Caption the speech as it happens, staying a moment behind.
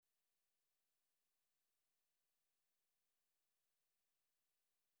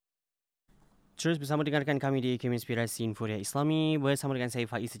Terus bersama dengarkan kami di IKIM Inspirasi Inforia Islami bersama dengan saya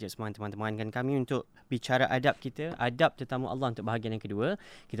Faiz sejak semalam teman-teman dan kami untuk bicara adab kita, adab tetamu Allah untuk bahagian yang kedua.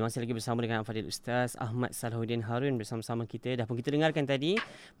 Kita masih lagi bersama dengan Fadil Ustaz Ahmad Salahuddin Harun bersama-sama kita. Dah pun kita dengarkan tadi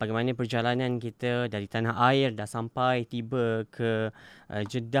bagaimana perjalanan kita dari tanah air dah sampai tiba ke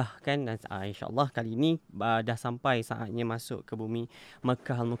Jeddah kan, dan insya-Allah kali ini dah sampai saatnya masuk ke bumi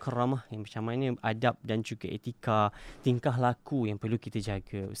Makkah Al-Mukarramah, yang macam mana adab dan juga etika tingkah laku yang perlu kita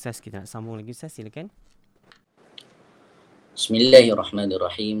jaga. Ustaz, kita nak sambung lagi Ustaz, silakan.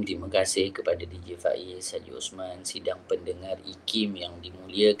 Bismillahirrahmanirrahim. Terima kasih kepada DJ Faiz Haji Osman, sidang pendengar IKIM yang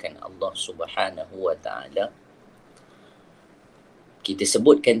dimuliakan Allah Subhanahu wa taala. Kita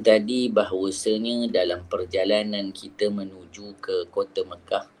sebutkan tadi bahawasanya dalam perjalanan kita menuju ke kota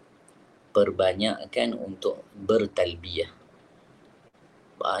Mekah, perbanyakkan untuk bertalbiyah.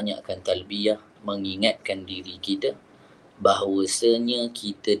 Banyakkan talbiyah, mengingatkan diri kita bahawasanya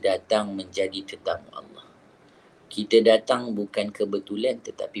kita datang menjadi tetamu Allah. Kita datang bukan kebetulan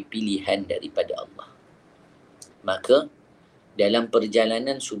tetapi pilihan daripada Allah. Maka dalam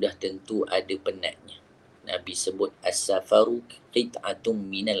perjalanan sudah tentu ada penatnya. Nabi sebut as-safaru qit'atum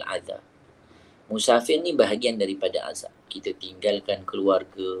minal azab. Musafir ni bahagian daripada azab. Kita tinggalkan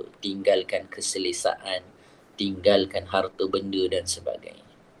keluarga, tinggalkan keselesaan, tinggalkan harta benda dan sebagainya.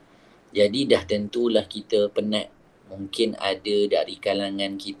 Jadi dah tentulah kita penat. Mungkin ada dari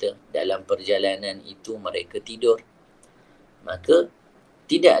kalangan kita dalam perjalanan itu mereka tidur. Maka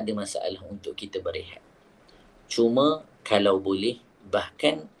tidak ada masalah untuk kita berehat. Cuma kalau boleh,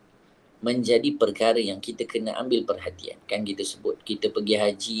 bahkan menjadi perkara yang kita kena ambil perhatian. Kan kita sebut, kita pergi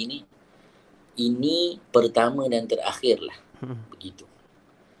haji ni, ini pertama dan terakhir lah. Begitu.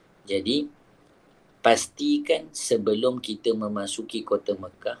 Jadi, pastikan sebelum kita memasuki kota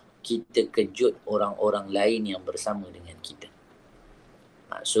Mekah, kita kejut orang-orang lain yang bersama dengan kita.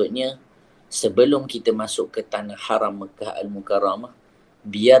 Maksudnya, sebelum kita masuk ke tanah haram Mekah Al-Mukarramah,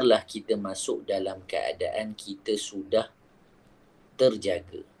 biarlah kita masuk dalam keadaan kita sudah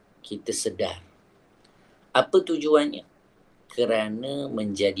terjaga, kita sedar. Apa tujuannya? Kerana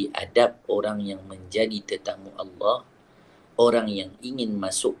menjadi adab orang yang menjadi tetamu Allah, orang yang ingin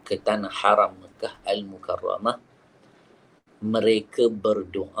masuk ke tanah haram Mekah Al-Mukarramah, mereka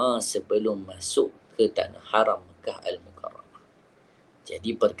berdoa sebelum masuk ke tanah haram Mekah Al-Mukarramah.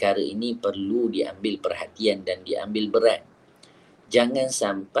 Jadi perkara ini perlu diambil perhatian dan diambil berat. Jangan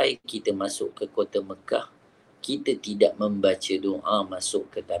sampai kita masuk ke kota Mekah, kita tidak membaca doa masuk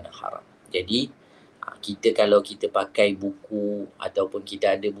ke tanah haram. Jadi kita kalau kita pakai buku ataupun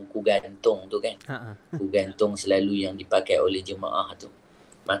kita ada buku gantung tu kan, buku gantung selalu yang dipakai oleh jemaah tu,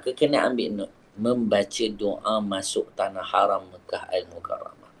 maka kena ambil note, membaca doa masuk tanah haram Mekah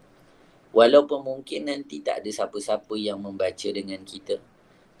Al-Mukarramah. Walaupun mungkin nanti tak ada siapa-siapa yang membaca dengan kita,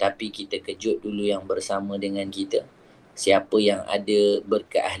 tapi kita kejut dulu yang bersama dengan kita. Siapa yang ada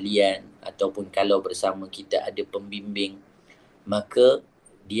berkeahlian ataupun kalau bersama kita ada pembimbing, maka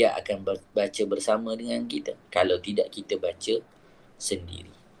dia akan baca bersama dengan kita. Kalau tidak, kita baca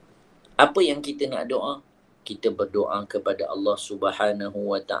sendiri. Apa yang kita nak doa? Kita berdoa kepada Allah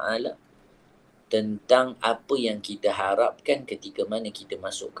Subhanahu wa taala tentang apa yang kita harapkan ketika mana kita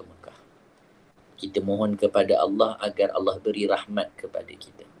masuk ke Mekah. Kita mohon kepada Allah agar Allah beri rahmat kepada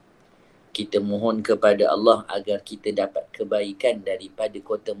kita. Kita mohon kepada Allah agar kita dapat kebaikan daripada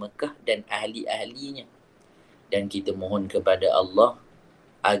kota Mekah dan ahli-ahlinya. Dan kita mohon kepada Allah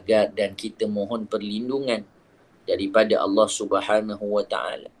agar, dan kita mohon perlindungan daripada Allah Subhanahu wa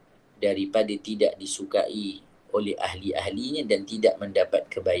taala daripada tidak disukai oleh ahli-ahlinya dan tidak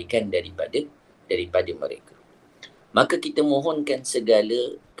mendapat kebaikan daripada mereka. Maka kita mohonkan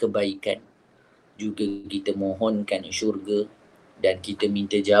segala kebaikan, juga kita mohonkan syurga, dan kita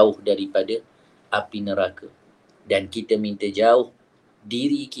minta jauh daripada api neraka, dan kita minta jauh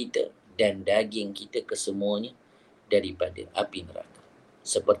diri kita dan daging kita kesemuanya daripada api neraka.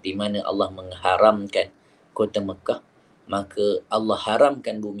 Seperti mana Allah mengharamkan kota Mekah, maka Allah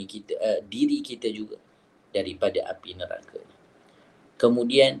haramkan bumi kita, diri kita juga daripada api neraka.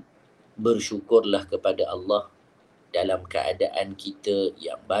 Kemudian bersyukurlah kepada Allah dalam keadaan kita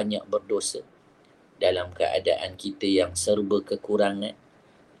yang banyak berdosa, dalam keadaan kita yang serba kekurangan,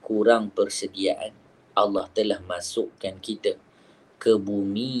 kurang persediaan. Allah telah masukkan kita ke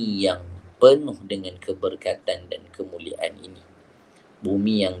bumi yang penuh dengan keberkatan dan kemuliaan ini.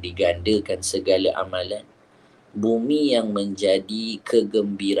 Bumi yang digandakan segala amalan, bumi yang menjadi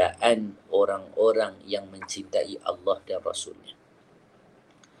kegembiraan orang-orang yang mencintai Allah dan Rasulnya.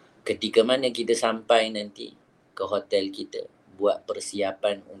 Ketika mana kita sampai nanti ke hotel kita, buat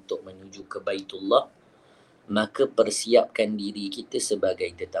persiapan untuk menuju ke Baitullah, maka persiapkan diri kita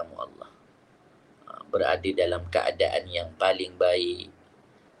sebagai tetamu Allah. berada dalam keadaan yang paling baik.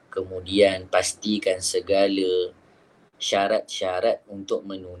 Kemudian pastikan segala syarat-syarat untuk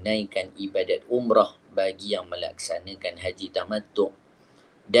menunaikan ibadat umrah bagi yang melaksanakan haji tamattu'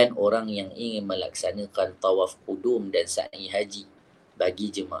 dan orang yang ingin melaksanakan tawaf qudum dan sa'i haji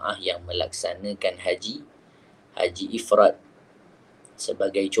bagi jemaah yang melaksanakan haji ifrad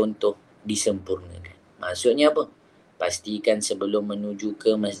sebagai contoh disempurnakan. Maksudnya apa? Pastikan sebelum menuju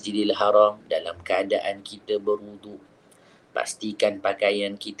ke Masjidil Haram dalam keadaan kita berwuduk. Pastikan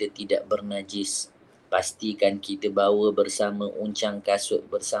pakaian kita tidak bernajis. Pastikan kita bawa bersama uncang kasut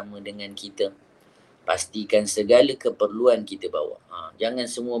bersama dengan kita. Pastikan segala keperluan kita bawa. Jangan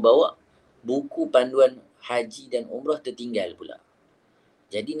semua bawa. Buku panduan haji dan umrah tertinggal pula.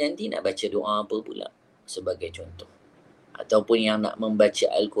 Jadi nanti nak baca doa apa pula sebagai contoh. Ataupun yang nak membaca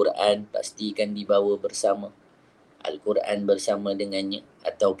Al-Quran, pastikan dibawa bersama Al-Quran bersama dengannya.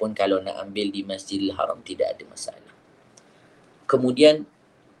 Ataupun kalau nak ambil di Masjidil Haram, tidak ada masalah. Kemudian,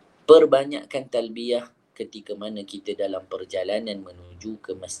 perbanyakkan talbiyah ketika mana kita dalam perjalanan menuju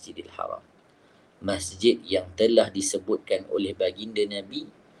ke Masjidil Haram. Masjid yang telah disebutkan oleh baginda Nabi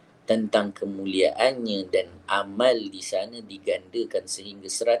tentang kemuliaannya dan amal di sana digandakan sehingga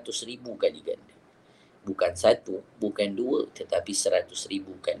 100,000 kali ganda. Bukan satu, bukan dua, tetapi 100,000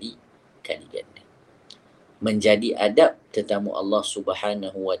 kali ganda. Menjadi adab tetamu Allah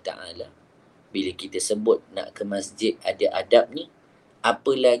Subhanahu wa ta'ala. Bila kita sebut nak ke masjid ada adabnya,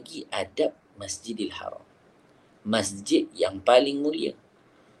 apalagi adab Masjidil Haram. Masjid yang paling mulia.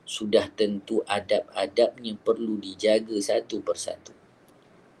 Sudah tentu adab-adabnya perlu dijaga satu persatu.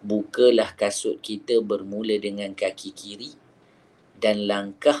 Bukalah kasut kita bermula dengan kaki kiri dan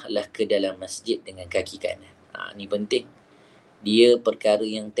langkahlah ke dalam masjid dengan kaki kanan. Ini penting. Dia perkara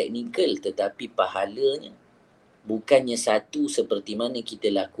yang teknikal tetapi pahalanya bukannya satu seperti mana kita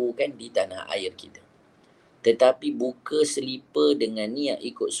lakukan di tanah air kita. Tetapi buka selipar dengan niat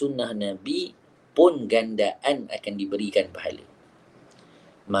ikut sunnah Nabi pun gandaan akan diberikan pahala.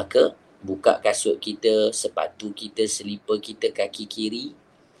 Maka buka kasut kita, sepatu kita, selipar kita kaki kiri.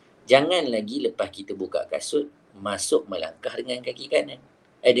 Jangan lagi lepas kita buka kasut masuk melangkah dengan kaki kanan.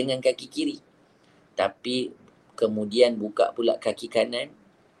 Dengan kaki kiri. Tapi kemudian buka pula kaki kanan.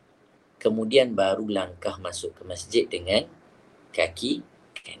 Kemudian baru langkah masuk ke masjid dengan kaki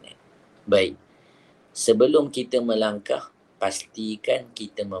kanan. Baik. Sebelum kita melangkah, pastikan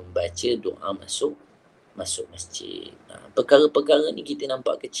kita membaca doa masuk masjid. Perkara-perkara ni kita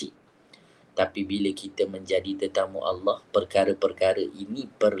nampak kecil. Tapi bila kita menjadi tetamu Allah, perkara-perkara ini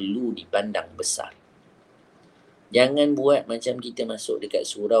perlu dipandang besar. Jangan buat macam kita masuk dekat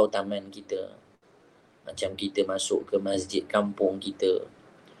surau taman kita. Macam kita masuk ke masjid kampung kita.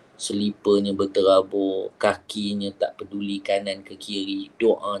 Seliparnya berterabur, kakinya tak peduli kanan ke kiri,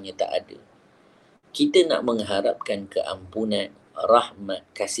 doanya tak ada. Kita nak mengharapkan keampunan, rahmat,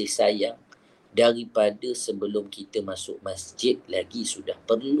 kasih sayang daripada sebelum kita masuk masjid lagi sudah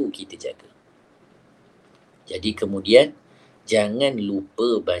perlu kita jaga. Jadi kemudian, jangan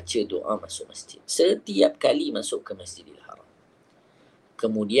lupa baca doa masuk masjid. Setiap kali masuk ke Masjidil Haram.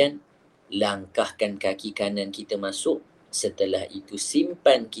 Kemudian, langkahkan kaki kanan kita masuk. Setelah itu,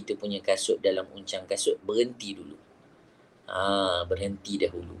 simpan kita punya kasut dalam uncang kasut. Berhenti dulu. Berhenti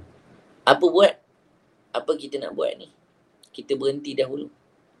dahulu. Apa buat? Apa kita nak buat ni? Kita berhenti dahulu.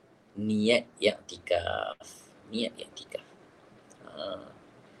 Niat i'tikaf.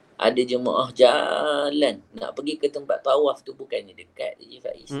 Ada jemaah jalan nak pergi ke tempat tawaf tu bukannya dekat je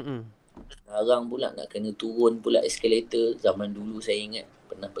Faiz. Sekarang pula nak kena turun pula eskalator. Zaman dulu saya ingat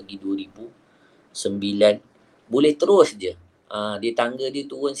pernah pergi 2009. Boleh terus je. Dia tangga dia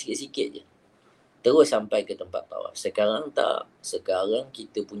turun sikit-sikit je. Terus sampai ke tempat tawaf. Sekarang tak. Sekarang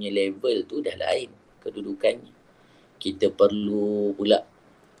kita punya level tu dah lain kedudukannya. Kita perlu pula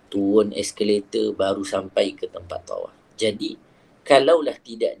turun eskalator baru sampai ke tempat tawaf. Jadi, kalaulah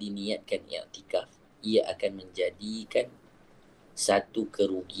tidak diniatkan i'tikaf, ia akan menjadikan satu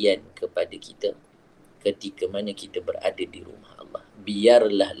kerugian kepada kita ketika mana kita berada di rumah Allah.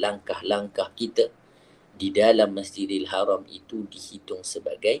 Biarlah langkah-langkah kita di dalam Masjidil Haram itu dihitung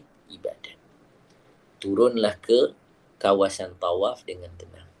sebagai ibadat. Turunlah ke kawasan tawaf dengan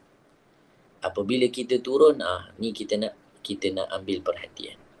tenang. Apabila kita turun, ni kita nak ambil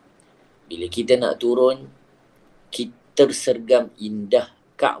perhatian. Bila kita nak turun, kita tersergam indah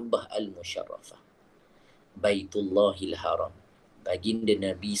Kaabah Al-Musharrafah, Baitullahil Haram. Baginda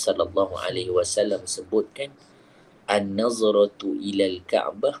Nabi SAW sebutkan, An-nazratu ilal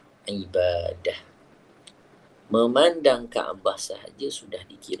Kaabah ibadah. Memandang Kaabah sahaja sudah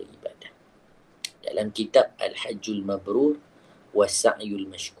dikira ibadah. Dalam kitab Al-Hajjul Mabrur wa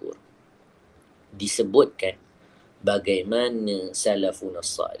Sa'yul Mashkur. disebutkan bagaimana salafun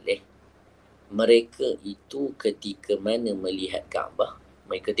salih, mereka itu ketika mana melihat Kaabah,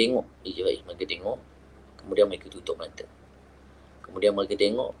 mereka tengok mereka tengok, kemudian mereka tutup mata. Kemudian mereka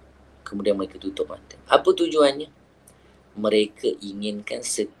tengok, kemudian mereka tutup mata. Apa tujuannya? Mereka inginkan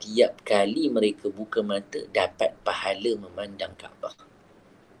setiap kali mereka buka mata dapat pahala memandang Kaabah.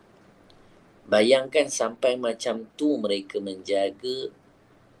 Bayangkan sampai macam tu mereka menjaga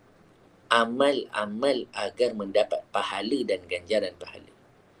amal-amal agar mendapat pahala dan ganjaran pahala.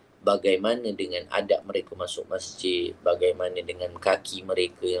 Bagaimana dengan adab mereka masuk masjid, bagaimana dengan kaki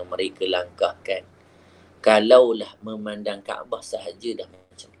mereka yang mereka langkahkan. Kalaulah memandang Kaabah sahaja dah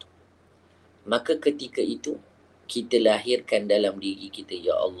macam tu, maka ketika itu kita lahirkan dalam diri kita,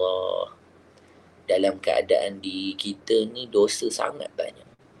 ya Allah, dalam keadaan diri kita ni dosa sangat banyak,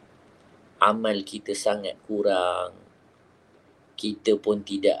 amal kita sangat kurang, kita pun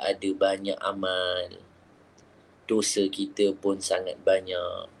tidak ada banyak amal, dosa kita pun sangat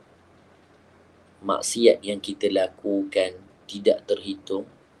banyak, maksiat yang kita lakukan tidak terhitung.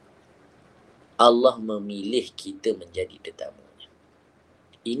 Allah memilih kita menjadi tetamunya.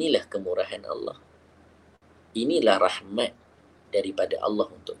 Inilah kemurahan Allah. Inilah rahmat daripada Allah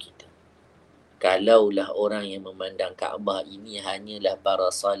untuk kita. Kalaulah orang yang memandang Kaabah ini hanyalah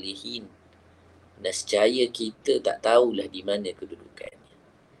para salihin, nescaya kita tak tahulah di mana kedudukannya.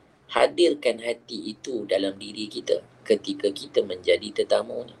 Hadirkan hati itu dalam diri kita ketika kita menjadi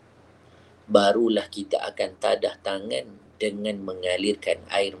tetamunya. Barulah kita akan tadah tangan dengan mengalirkan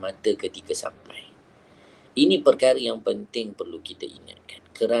air mata ketika sampai. Ini perkara yang penting perlu kita ingatkan,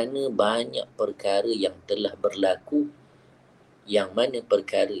 kerana banyak perkara yang telah berlaku yang mana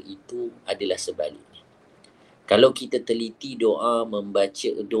perkara itu adalah sebaliknya. Kalau kita teliti doa,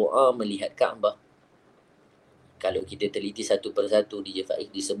 membaca doa melihat Kaabah, kalau kita teliti satu persatu di Faiz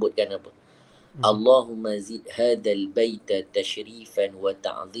disebutkan apa? Allahumma zid hadal baita tashrifan wa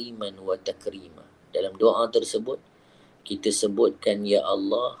ta'ziman wa takrima. Dalam doa tersebut kita sebutkan, ya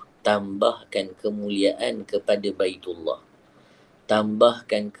Allah, tambahkan kemuliaan kepada Baitullah,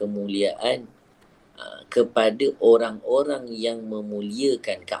 tambahkan kemuliaan kepada orang-orang yang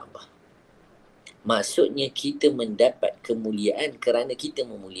memuliakan Kaabah. Maksudnya kita mendapat kemuliaan kerana kita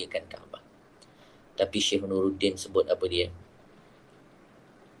memuliakan Kaabah. Tapi Syekh Nuruddin sebut apa dia?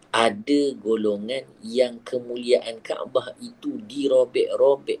 Ada golongan yang kemuliaan Kaabah itu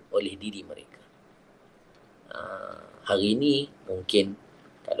dirobek-robek oleh diri mereka. Hari ini mungkin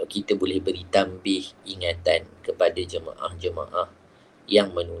kalau kita boleh beri tambih ingatan kepada jemaah-jemaah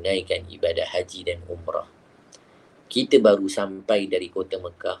yang menunaikan ibadah haji dan umrah. Kita baru sampai dari kota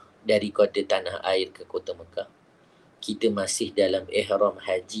Mekah, dari kota tanah air ke kota Mekah. Kita masih dalam ihram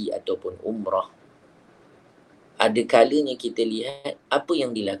haji ataupun umrah. Ada kalanya kita lihat apa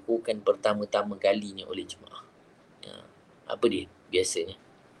yang dilakukan pertama-tama kalinya oleh jemaah. Apa dia biasanya?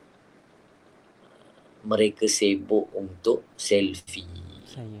 Mereka sibuk untuk selfie.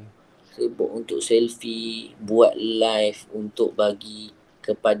 Sibuk untuk selfie, buat live untuk bagi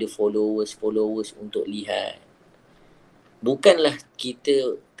kepada followers untuk lihat. Bukanlah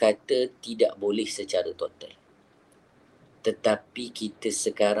kita kata tidak boleh secara total. Tetapi kita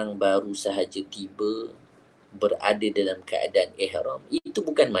sekarang baru sahaja tiba, berada dalam keadaan ihram. Itu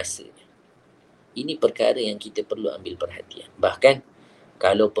bukan masanya. Ini perkara yang kita perlu ambil perhatian. Bahkan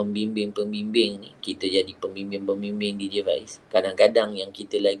kalau pembimbing-pembimbing ni, kita jadi pembimbing-pembimbing di device, kadang-kadang yang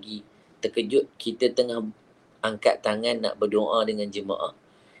kita lagi terkejut, kita tengah angkat tangan nak berdoa dengan jemaah,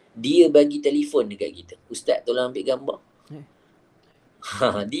 dia bagi telefon dekat kita. Ustaz tolong ambil gambar.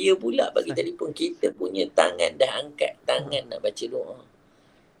 Dia pula bagi telefon, kita punya tangan dah angkat tangan nak baca doa.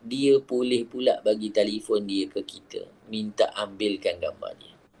 Dia boleh pula bagi telefon dia ke kita, minta ambilkan gambar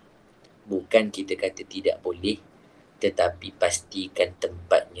dia. Bukan kita kata tidak boleh, tetapi pastikan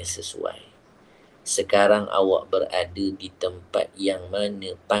tempatnya sesuai. Sekarang awak berada di tempat yang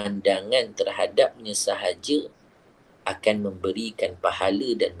mana pandangan terhadapnya sahaja akan memberikan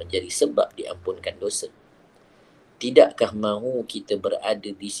pahala dan menjadi sebab diampunkan dosa. Tidakkah mahu kita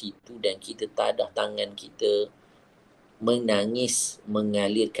berada di situ dan kita tadah tangan kita, menangis,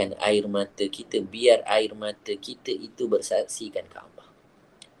 mengalirkan air mata kita, biar air mata kita itu bersaksikan Kaabah.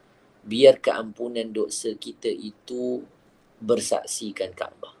 Biar keampunan dosa kita itu bersaksikan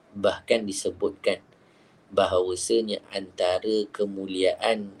Kaabah. Bahkan disebutkan bahawasanya antara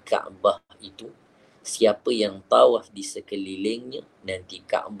kemuliaan Kaabah itu, siapa yang tawaf di sekelilingnya, nanti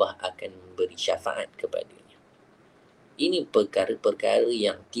Kaabah akan memberi syafaat kepadanya. Ini perkara-perkara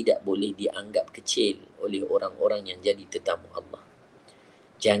yang tidak boleh dianggap kecil oleh orang-orang yang jadi tetamu Allah.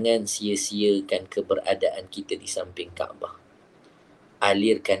 Jangan sia-siakan keberadaan kita di samping Kaabah.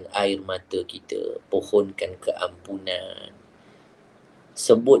 alirkan air mata kita, pohonkan keampunan,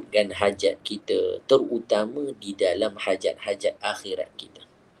 sebutkan hajat kita, terutama di dalam hajat-hajat akhirat kita.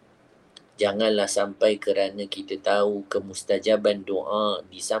 Janganlah sampai kerana kita tahu kemustajaban doa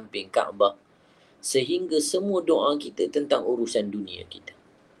di samping Kaabah, sehingga semua doa kita tentang urusan dunia kita.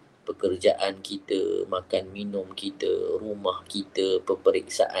 Pekerjaan kita, makan minum kita, rumah kita,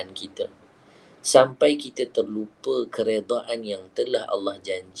 peperiksaan kita. Sampai kita terlupa keredaan yang telah Allah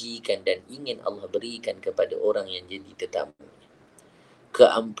janjikan dan ingin Allah berikan kepada orang yang jadi tetamu.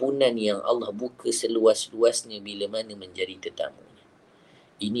 Keampunan yang Allah buka seluas-luasnya bila mana menjadi tetamu.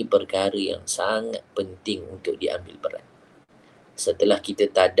 Ini perkara yang sangat penting untuk diambil peran. Setelah kita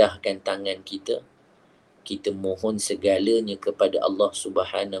tadahkan tangan kita, kita mohon segalanya kepada Allah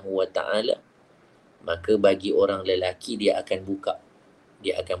Subhanahu wa Ta'ala, maka bagi orang lelaki dia akan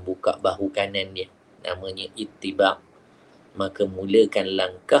buka bahu kanan dia, namanya ittiba'. Maka mulakan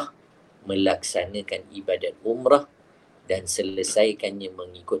langkah melaksanakan ibadat umrah dan selesaikannya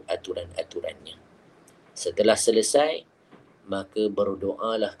mengikut aturan-aturannya. Setelah selesai, maka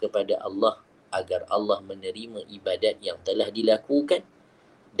berdoalah kepada Allah agar Allah menerima ibadat yang telah dilakukan.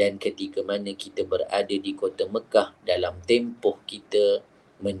 Dan ketika mana kita berada di kota Mekah dalam tempoh kita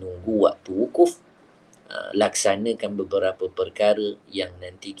menunggu waktu wukuf, laksanakan beberapa perkara yang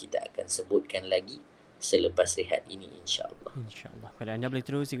nanti kita akan sebutkan lagi selepas rehat ini, insya-Allah. InsyaAllah. Pada anda boleh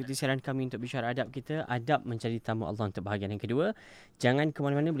terus ikuti siaran kami untuk bicara adab kita, adab menjadi tamu Allah untuk bahagian yang kedua. Jangan ke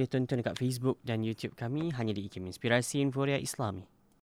mana-mana, boleh tonton dekat Facebook dan YouTube kami hanya di IKIM Inspirasi Inforia Islami.